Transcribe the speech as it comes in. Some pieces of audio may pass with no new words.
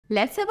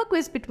Let's have a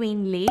quiz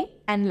between lay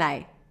and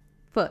lie.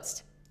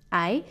 First,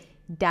 I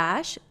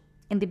dash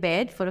in the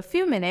bed for a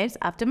few minutes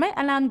after my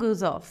alarm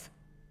goes off.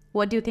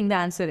 What do you think the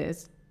answer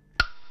is?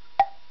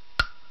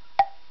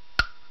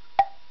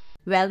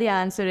 Well, the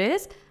answer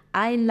is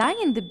I lie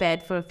in the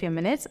bed for a few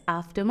minutes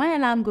after my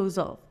alarm goes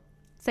off.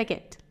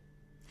 Second,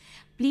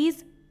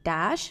 please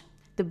dash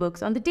the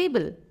books on the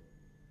table.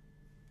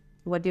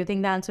 What do you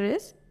think the answer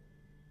is?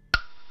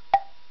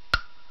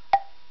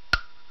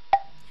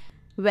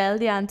 Well,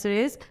 the answer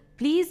is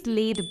please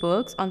lay the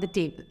books on the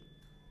table.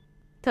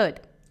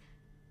 Third,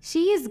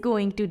 she is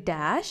going to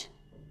dash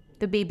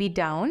the baby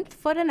down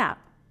for a nap.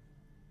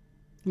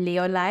 Lay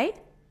or lie?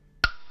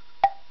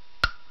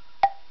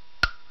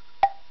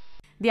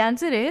 The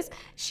answer is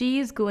she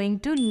is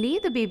going to lay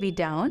the baby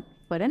down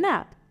for a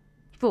nap.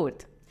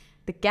 Fourth,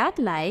 the cat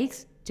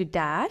likes to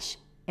dash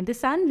in the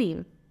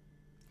sunbeam.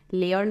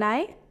 Lay or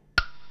lie?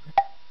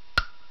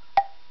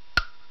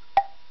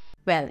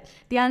 Well,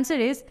 the answer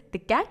is the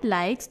cat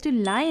likes to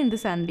lie in the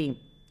sunbeam.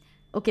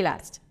 Okay,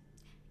 last.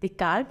 The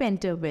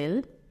carpenter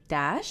will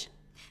dash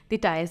the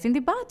tiles in the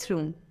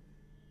bathroom.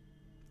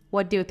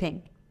 What do you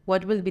think?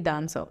 What will be the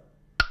answer?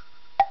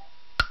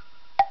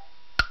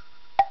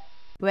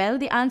 Well,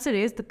 the answer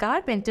is the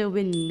carpenter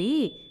will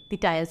lay the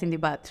tiles in the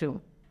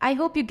bathroom. I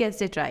hope you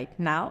guessed it right.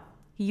 Now,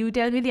 you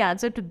tell me the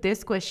answer to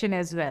this question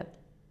as well.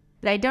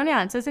 Write down your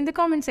answers in the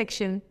comment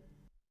section.